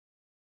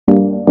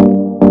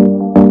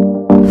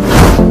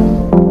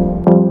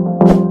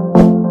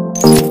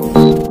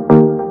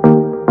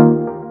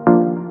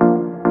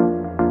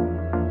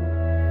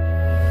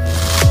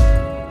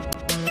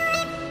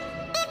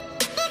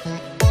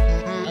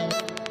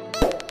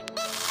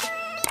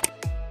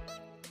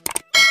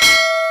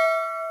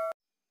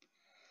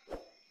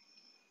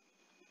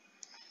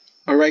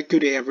Alright,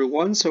 good day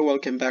everyone. So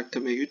welcome back to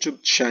my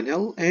YouTube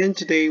channel, and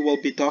today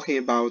we'll be talking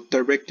about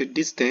directed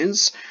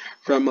distance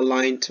from a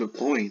line to a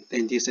point.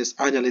 And this is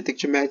Analytic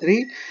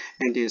Geometry,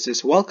 and this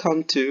is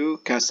welcome to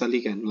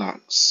Kasaligan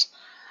Vlogs.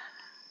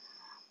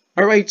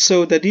 Alright,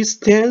 so the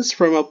distance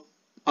from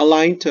a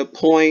line to a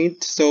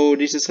point. So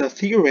this is a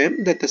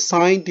theorem that the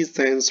sine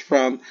distance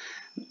from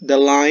the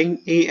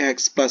line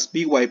ax plus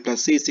by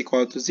plus c is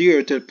equal to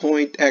 0 to the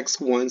point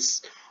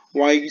x1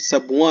 y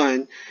sub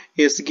 1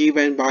 is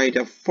given by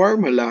the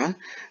formula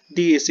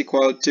d is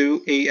equal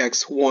to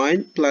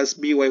ax1 plus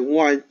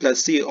by1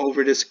 plus c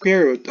over the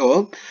square root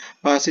of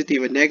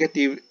positive and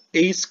negative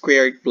a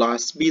squared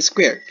plus b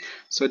squared.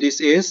 So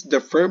this is the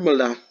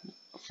formula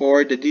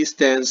for the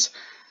distance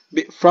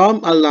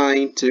from a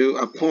line to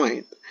a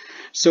point.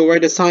 So where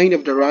the sign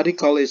of the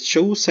radical is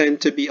chosen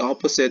to be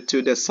opposite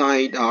to the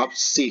side of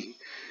c.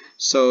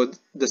 So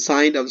the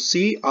side of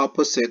c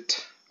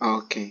opposite.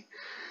 Okay.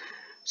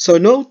 So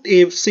note,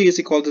 if c is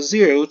equal to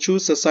 0,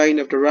 choose the sign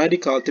of the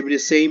radical to be the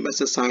same as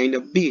the sign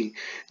of b.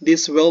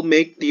 This will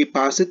make d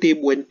positive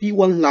when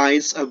p1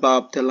 lies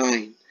above the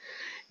line.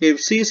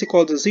 If c is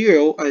equal to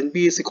 0 and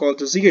b is equal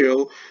to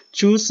 0,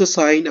 choose the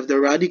sign of the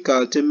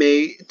radical to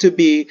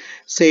be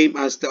same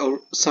as the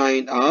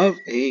sign of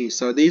a.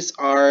 So these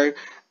are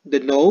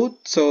the note.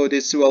 So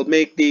this will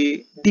make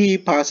the d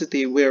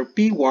positive where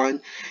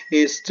p1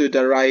 is to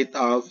the right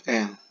of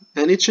l.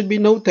 And it should be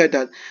noted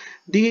that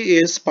d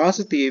is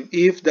positive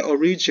if the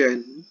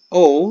origin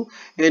O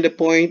and the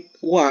point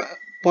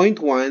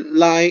 1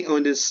 lie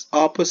on the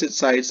opposite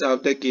sides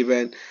of the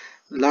given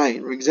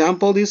line. For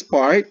example, this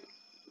part,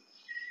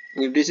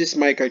 if this is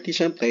my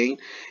Cartesian plane,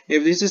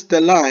 if this is the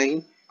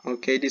line,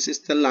 okay, this is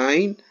the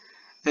line,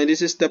 and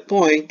this is the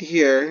point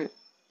here,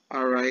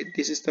 alright,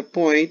 this is the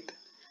point,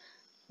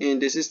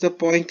 and this is the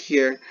point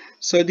here.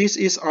 So this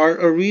is our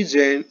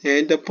origin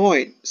and the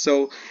point.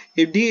 So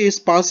if d is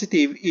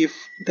positive, if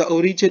the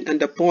origin and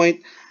the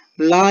point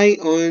lie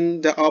on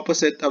the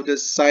opposite of the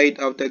side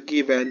of the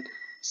given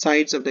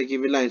sides of the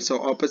given line.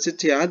 So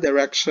opposite, yeah,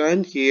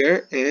 direction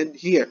here and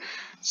here.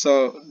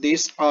 So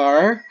these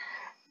are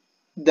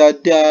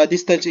the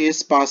distance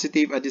is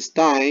positive at this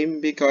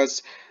time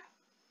because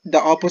the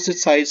opposite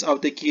sides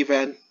of the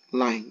given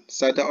line.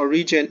 So the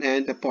origin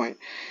and the point.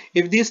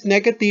 If this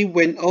negative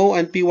when O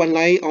and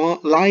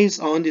P1 lies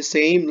on the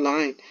same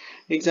line.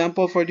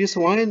 Example for this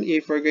one,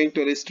 if we're going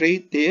to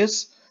illustrate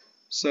this.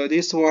 So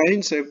this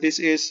one, so if this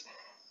is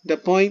the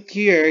point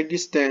here,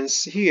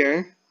 distance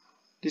here,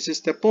 this is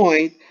the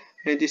point,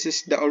 and this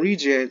is the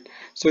origin.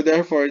 So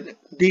therefore,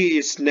 D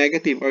is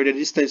negative, or the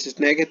distance is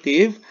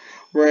negative,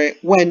 where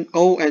when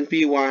O and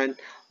P1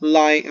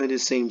 lie on the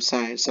same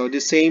side. So the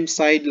same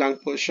side lang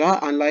po siya,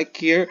 unlike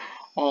here,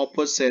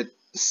 opposite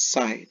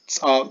sides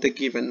of the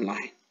given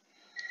line.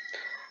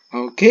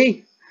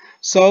 Okay,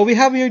 so we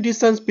have here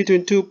distance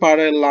between two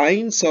parallel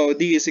lines. So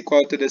d is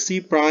equal to the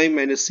c prime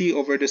minus c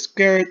over the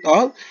square root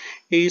of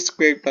a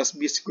squared plus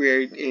b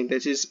squared, and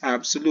this is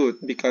absolute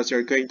because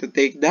you're going to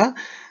take the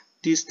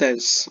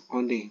distance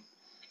only.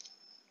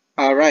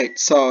 Alright,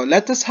 so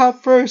let us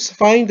have first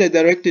find the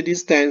directed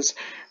distance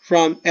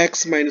from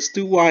x minus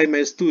 2y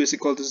minus 2 is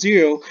equal to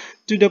 0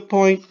 to the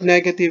point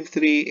negative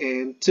 3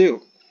 and 2.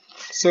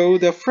 So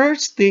the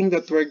first thing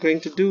that we're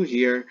going to do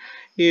here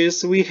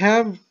is we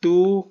have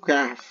to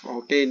graph.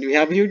 Okay, we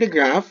have here the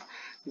graph,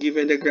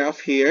 given the graph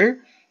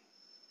here.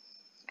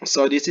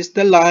 So this is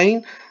the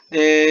line,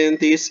 and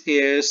this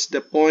is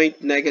the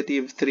point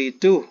negative 3,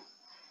 2.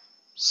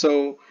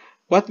 So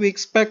what we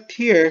expect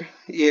here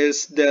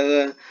is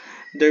the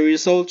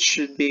result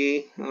should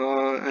be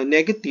a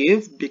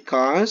negative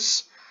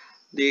because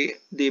the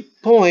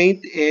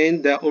point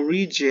and the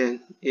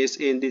origin is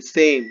in the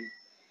same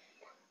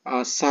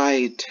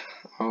side.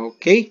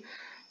 Okay,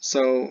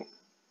 so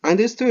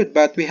understood,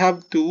 but we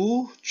have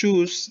to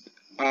choose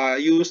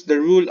use the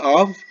rule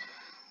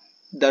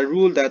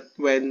that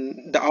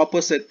when the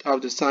opposite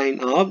of the sign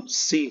of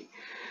c.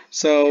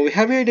 So we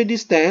have here the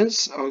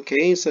distance.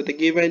 Okay, so the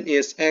given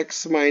is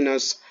x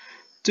minus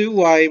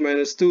 2y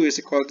minus 2 is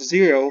equal to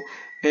 0,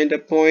 and the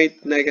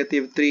point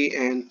negative 3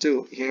 and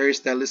 2. Here is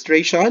the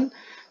illustration.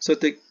 So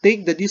to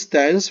take the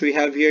distance, we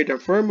have here the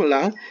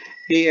formula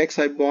ax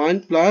sub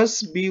 1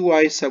 plus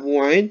by sub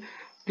 1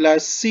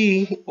 plus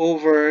c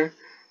over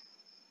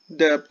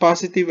the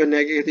positive and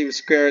negative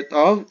square root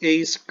of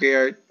a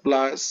squared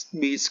plus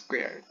b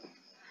squared.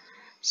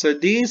 So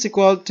d is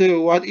equal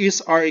to, what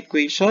is our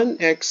equation?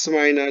 X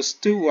minus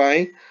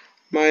 2y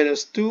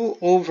minus 2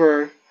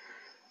 over,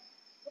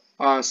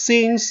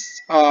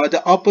 since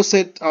the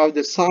opposite of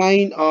the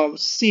sign of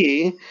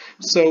c,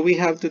 so we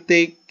have to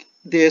take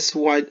this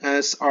one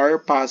as our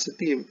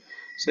positive.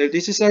 So if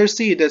this is our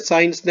c, the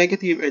sign is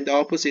negative and the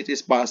opposite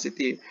is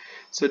positive.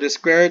 So the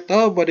square root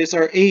of, what is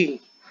our a?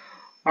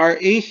 Our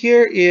a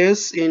here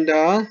is in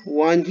the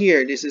one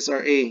here. This is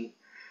our a,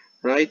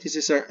 right? This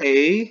is our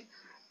a,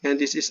 and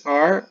this is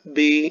our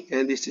b,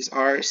 and this is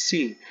our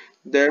c.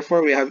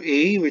 Therefore, we have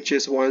a, which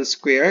is 1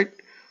 squared,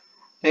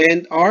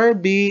 and our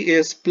b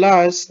is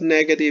plus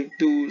negative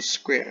 2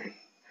 squared.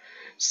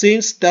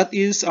 since that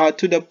is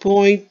to the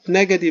point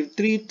negative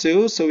 3,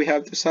 2, so we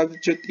have to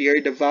substitute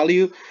here the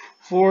value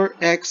for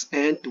x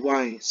and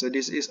y. So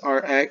this is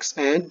our x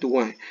and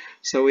y.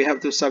 So we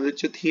have to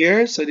substitute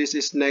here. So this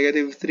is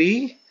negative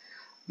 3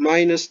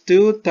 minus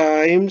 2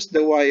 times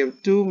the y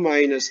of 2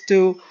 minus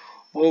 2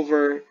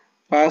 over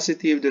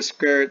positive the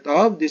square root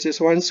of, this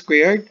is 1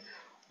 squared,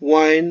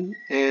 1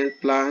 and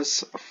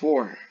plus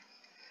 4.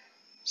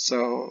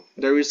 So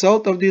the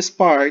result of this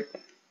part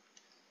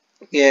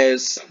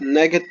is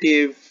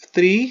negative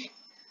 3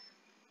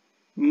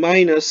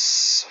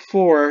 minus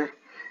 4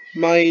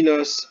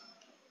 minus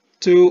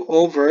 2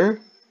 over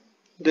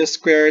the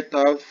square root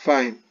of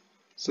 5.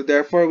 So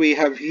therefore we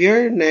have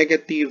here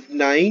negative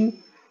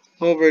 9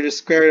 over the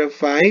square root of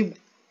 5.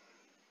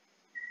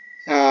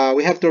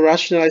 We have to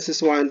rationalize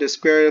this one, the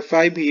square root of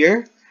 5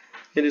 here,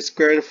 and the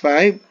square root of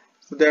 5.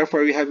 So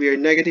therefore we have here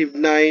negative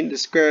 9, the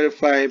square root of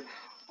 5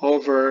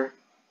 over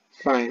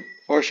 5.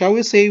 Or shall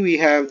we say we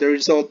have the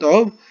result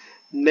of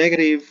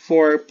negative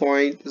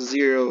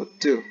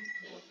 4.02.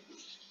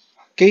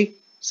 Okay,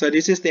 so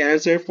this is the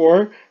answer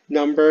for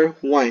number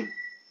 1.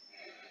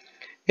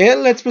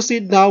 And let's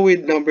proceed now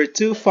with number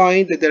 2.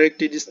 Find the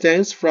directed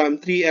distance from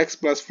 3x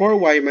plus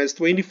 4y minus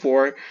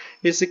 24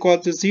 is equal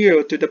to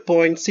 0 to the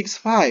point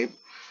 65.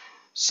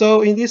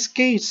 So in this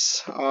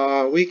case,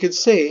 we could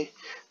say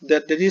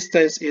that the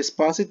distance is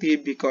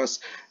positive because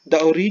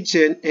the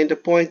origin and the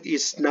point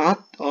is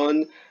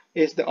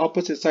the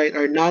opposite side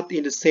are not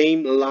in the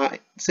same line,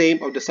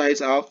 same of the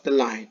sides of the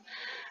line.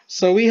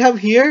 So we have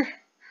here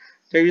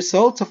the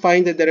result to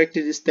find the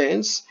directed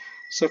distance.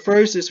 So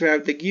first is we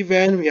have the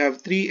given, we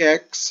have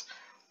 3x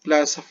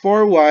plus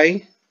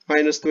 4y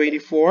minus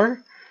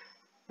 24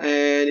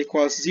 and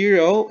equals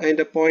 0 and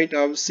the point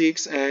of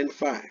 6 and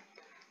 5.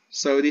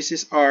 So this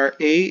is our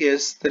A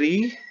is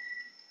 3,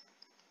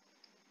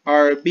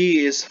 our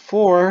B is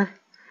 4,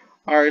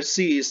 our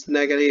C is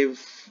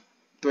negative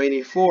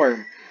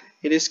 24.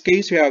 In this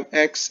case, we have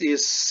x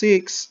is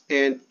 6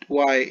 and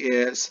y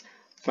is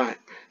 5.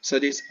 So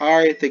these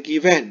are the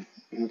given.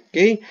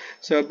 Okay,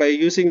 so by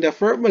using the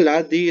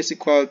formula, D is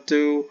equal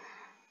to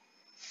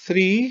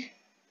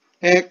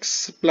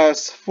 3x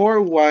plus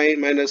 4y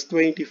minus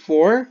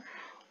 24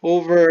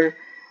 over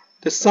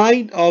the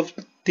sign of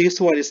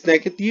this one is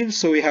negative,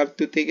 so we have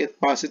to take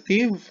it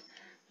positive,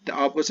 the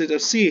opposite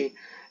of C.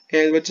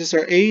 And which is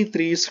our A,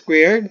 3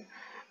 squared,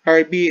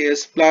 our B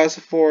is plus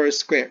 4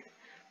 squared.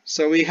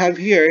 So we have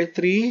here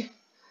 3,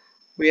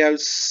 we have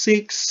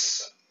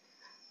 6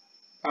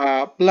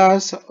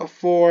 plus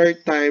 4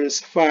 times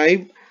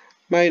 5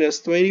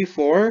 minus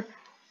 24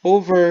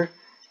 over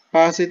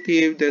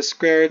positive the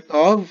square root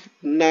of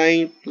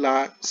 9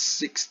 plus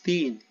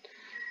 16.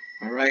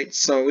 Alright,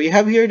 so we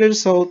have here the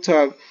result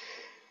of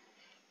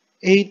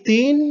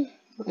 18,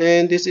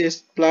 and this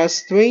is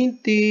plus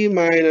 20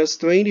 minus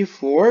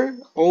 24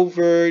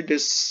 over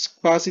this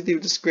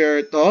positive the square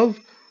root of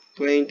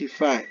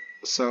 25.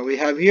 So we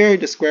have here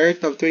the square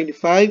root of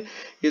 25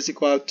 is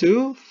equal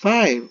to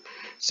 5.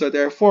 So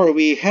therefore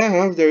we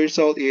have the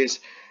result is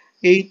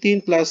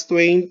 18 plus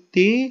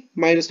 20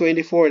 minus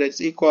 24,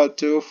 that's equal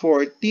to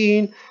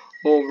 14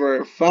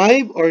 over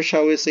 5, or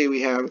shall we say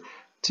we have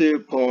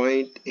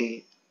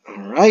 2.8.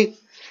 Alright,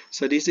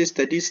 so this is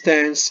the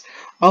distance.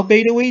 Oh,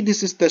 by the way,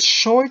 this is the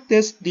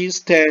shortest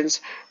distance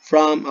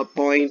from a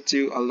point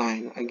to a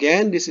line.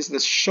 Again, this is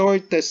the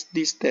shortest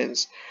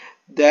distance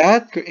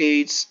that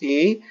creates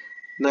a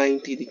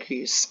 90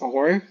 degrees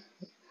or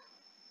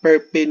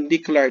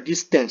perpendicular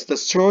distance, the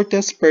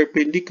shortest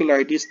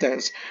perpendicular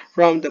distance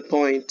from the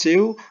point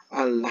to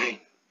a line.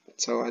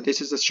 So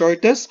this is the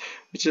shortest,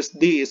 which is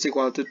D is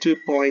equal to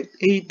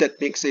 2.8, that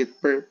makes it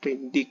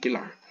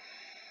perpendicular.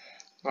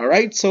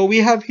 Alright, so we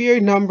have here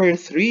number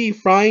 3,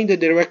 find the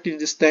directed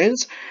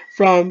distance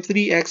from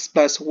 3x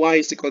plus y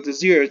is equal to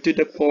 0 to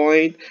the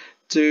point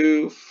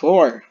 2,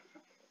 4.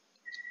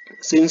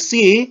 Since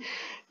C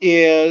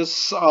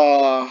is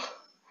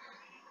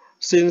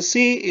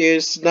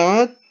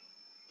not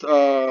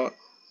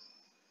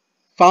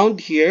found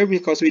here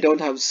because we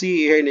don't have C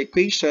here in the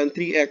equation,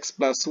 3x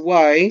plus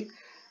y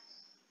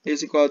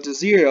is equal to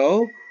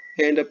 0,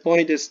 and the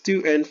point is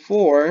 2 and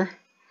 4.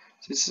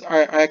 This is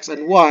our x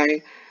and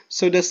y.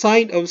 So the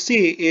sign of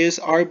C is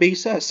our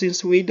basis.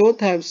 Since we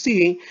don't have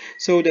C,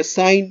 so the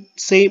sign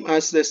same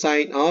as the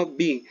sign of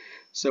B.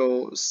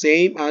 So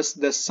same as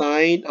the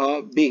sign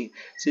of B.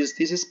 Since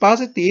this is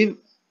positive,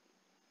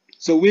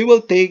 so we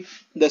will take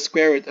the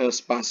square root as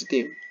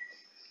positive.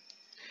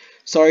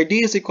 So our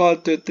D is equal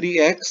to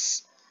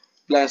 3x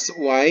plus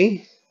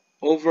y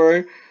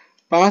over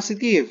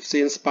positive.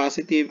 Since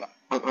positive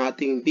ang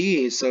ating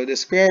B, so the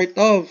square root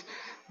of,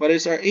 what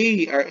is our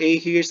A? Our A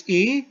here is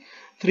E,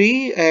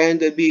 3, and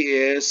the B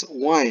is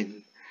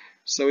 1.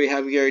 So we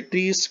have here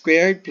 3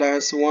 squared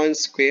plus 1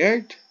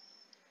 squared.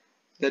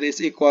 That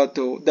is equal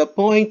to, the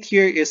point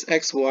here is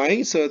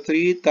xy, so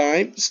 3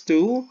 times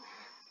 2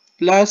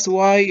 plus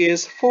y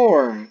is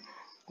 4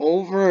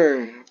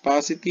 over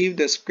positive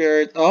the square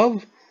root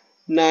of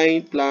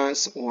 9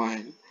 plus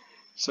 1.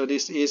 So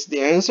this is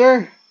the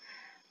answer.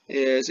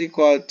 is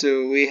equal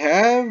to, we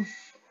have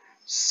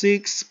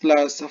 6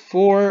 plus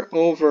 4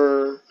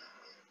 over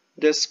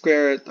the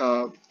square root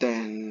of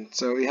 10.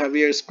 So we have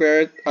here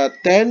square root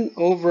 10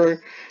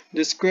 over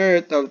the square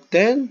root of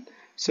 10.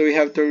 So we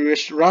have to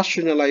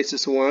rationalize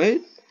this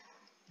one.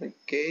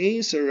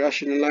 Okay, so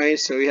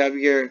rationalize. So we have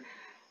here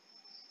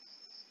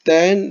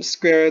 10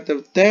 square root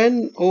of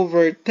 10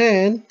 over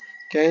 10.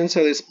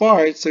 Cancel this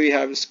part. So we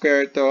have square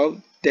root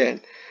of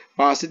 10.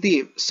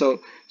 Positive.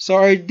 So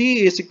our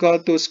d is equal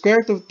to square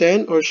root of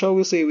 10, or shall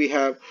we say we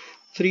have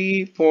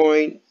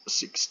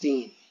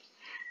 3.16.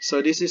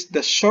 So this is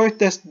the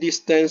shortest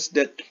distance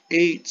that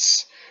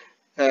creates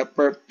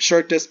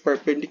shortest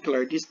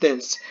perpendicular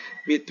distance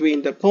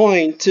between the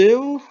point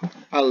to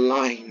a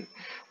line,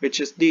 which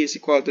is d is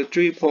equal to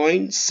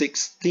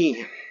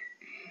 3.16.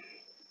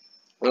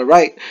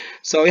 Alright,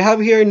 so we have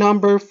here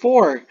number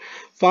 4.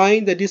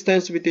 Find the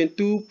distance between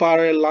two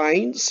parallel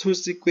lines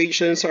whose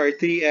equations are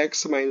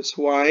 3x minus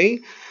y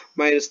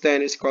minus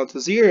 10 is equal to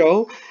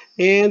 0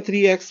 and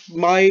 3x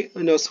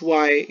minus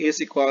y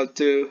is equal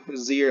to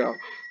 0.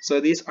 So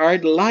these are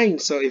the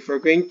lines. So if we're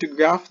going to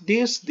graph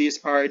this, these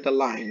are the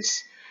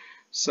lines.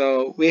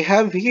 So we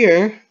have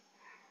here,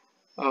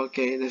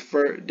 okay,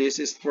 this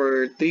is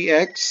for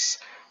 3x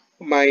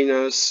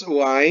minus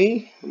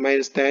y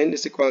minus 10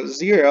 is equal to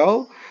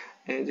 0.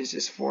 And this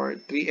is for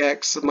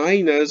 3x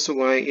minus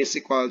y is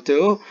equal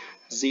to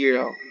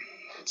 0.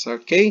 So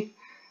okay.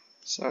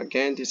 So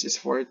again, this is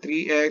for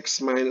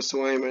 3x minus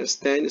y minus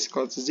 10 is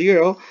equal to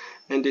 0.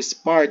 And this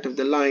part of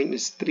the line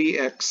is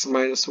 3x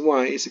minus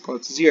y is equal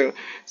to 0.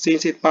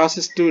 Since it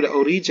passes through the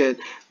origin,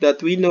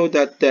 that we know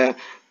that the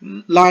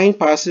line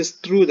passes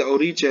through the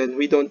origin,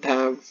 we don't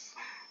have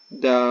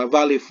the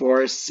value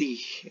for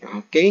c.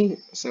 Okay,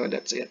 so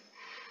that's it.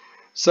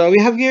 So we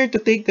have here to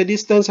take the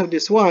distance of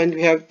this one,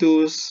 we have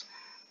to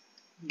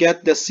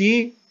get the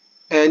c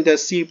and the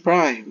c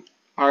prime.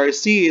 Our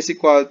c is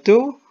equal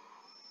to,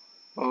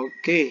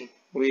 okay,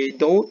 we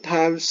don't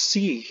have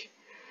c.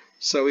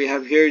 So we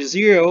have here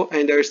 0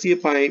 and our c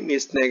prime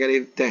is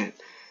negative 10.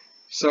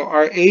 So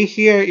our a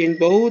here in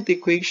both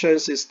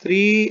equations is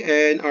 3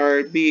 and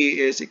our b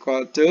is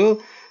equal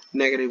to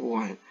negative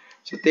 1.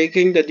 So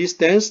taking the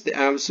distance, the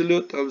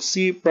absolute of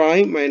c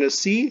prime minus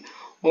c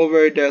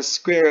over the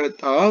square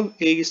root of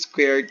a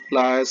squared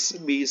plus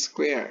b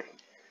squared.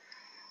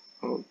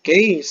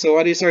 Okay, so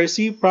what is our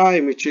c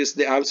prime, which is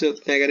the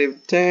absolute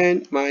negative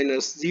 10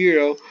 minus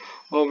 0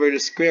 over the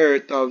square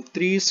root of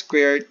 3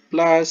 squared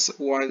plus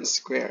 1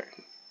 squared.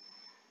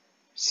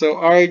 So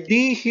our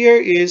d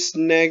here is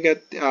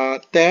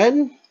negative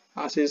 10.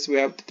 Since we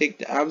have to take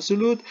the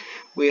absolute,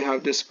 we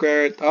have the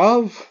square root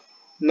of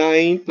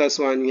 9 plus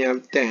 1, we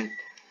have 10.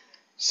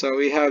 So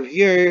we have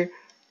here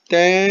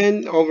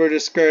 10 over the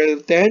square root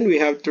of 10. We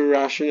have to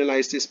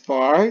rationalize this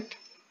part.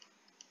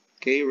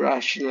 Okay,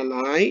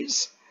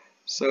 rationalize.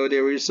 So the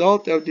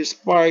result of this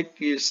part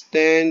is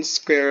 10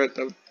 square root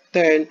of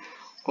 10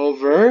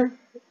 over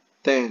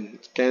 10.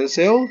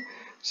 Cancel.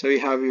 So we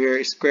have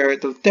here square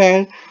root of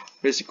 10,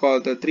 which is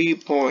equal to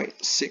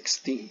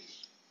 3.16.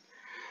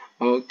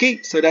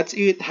 Okay, so that's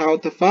it. How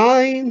to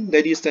find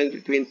the distance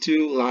between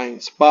two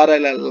lines,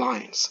 parallel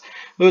lines.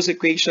 Those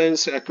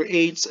equations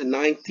creates a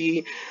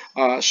 90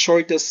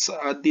 shortest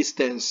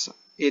distance.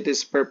 It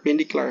is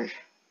perpendicular.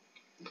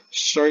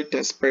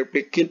 Shortest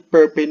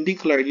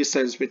perpendicular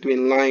distance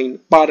between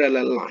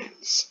parallel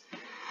lines.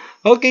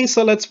 Okay,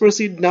 so let's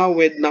proceed now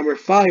with number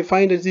 5.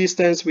 Find the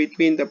distance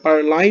between the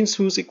parallel lines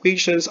whose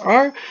equations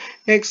are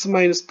x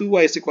minus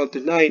 2y is equal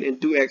to 9 and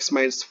 2x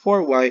minus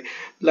 4y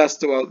plus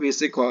 12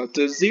 is equal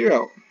to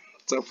 0.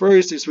 So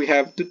first is we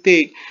have to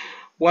take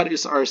what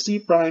is our c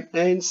prime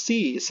and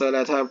c. So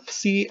let's have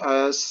c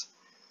as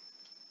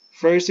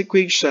first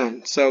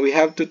equation. So we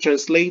have to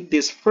translate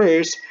this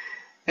first.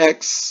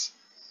 X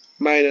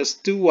minus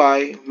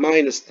 2y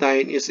minus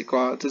 9 is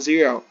equal to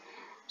 0.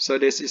 So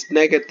this is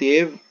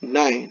negative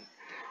 9.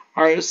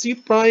 Our c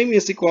prime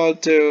is equal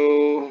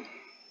to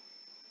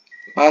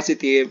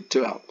positive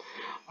 12.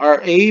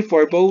 Our a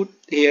for both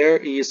here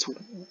is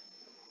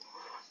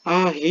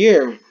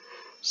here.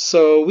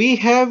 So we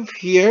have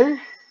here,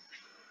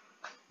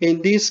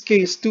 in this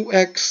case,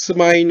 2x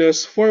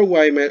minus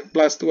 4y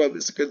plus 12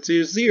 is equal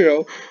to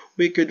 0.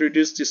 We could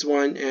reduce this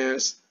one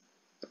as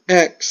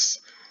x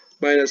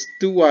minus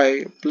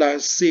 2y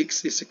plus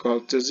 6 is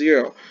equal to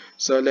 0.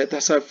 So let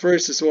us have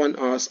first this one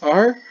as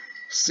our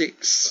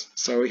 6.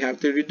 So we have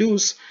to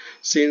reduce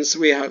since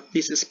we have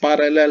this is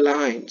parallel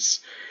lines.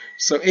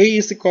 So a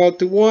is equal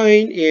to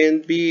 1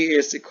 and b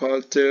is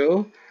equal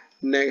to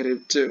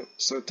negative 2.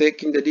 So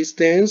taking the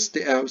distance,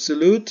 the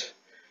absolute.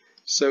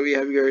 So we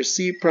have your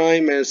c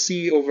prime as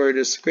c over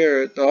the square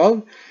root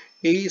of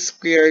a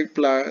squared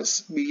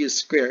plus b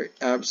squared,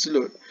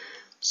 absolute.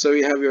 So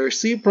we have your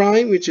c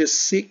prime, which is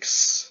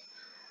 6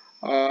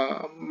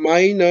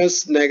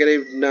 minus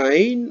negative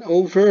 9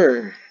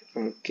 over,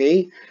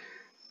 okay,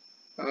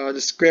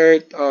 the square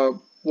root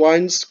of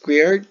 1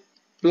 squared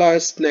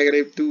plus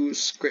negative 2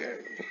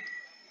 squared.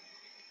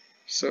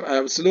 So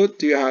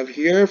absolute, you have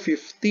here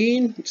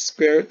 15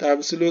 square root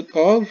absolute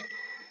of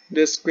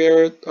the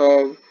square root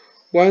of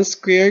 1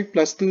 squared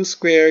plus 2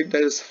 squared,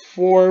 that is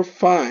 4,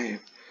 5.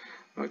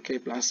 Okay,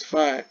 plus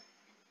 5,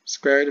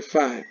 square root of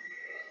 5.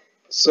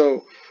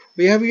 So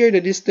we have here the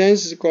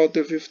distance is equal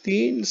to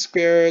 15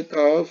 square root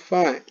of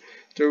 5.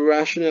 To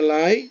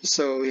rationalize,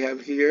 so we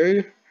have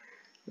here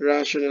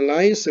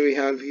rationalize, so we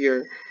have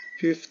here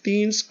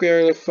 15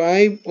 square root of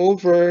 5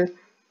 over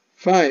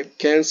 5.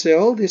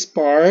 Cancel this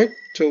part,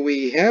 so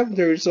we have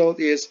the result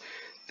is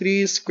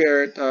 3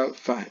 square root of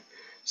 5.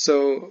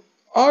 So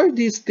our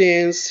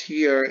distance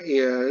here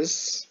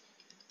is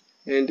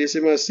in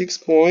decimal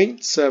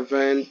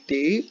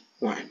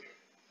 6.71.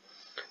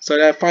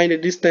 So I find the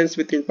distance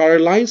between power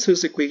lines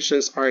whose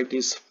equations are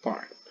this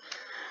part.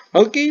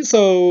 Okay,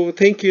 so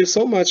thank you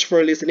so much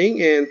for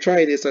listening, and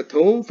try this at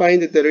home.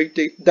 Find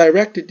the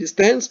directed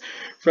distance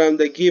from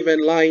the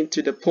given line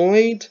to the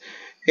point.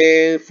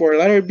 And for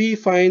letter B,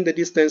 find the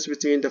distance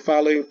between the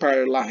following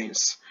power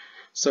lines.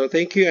 So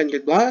thank you and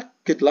good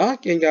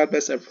luck, and God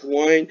bless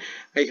everyone.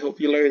 I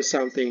hope you learned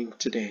something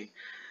today.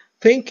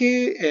 Thank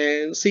you,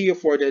 and see you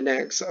for the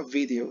next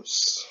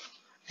videos.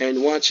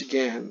 And watch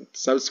again.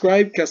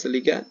 Subscribe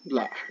Kasaligan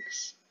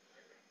Vlogs.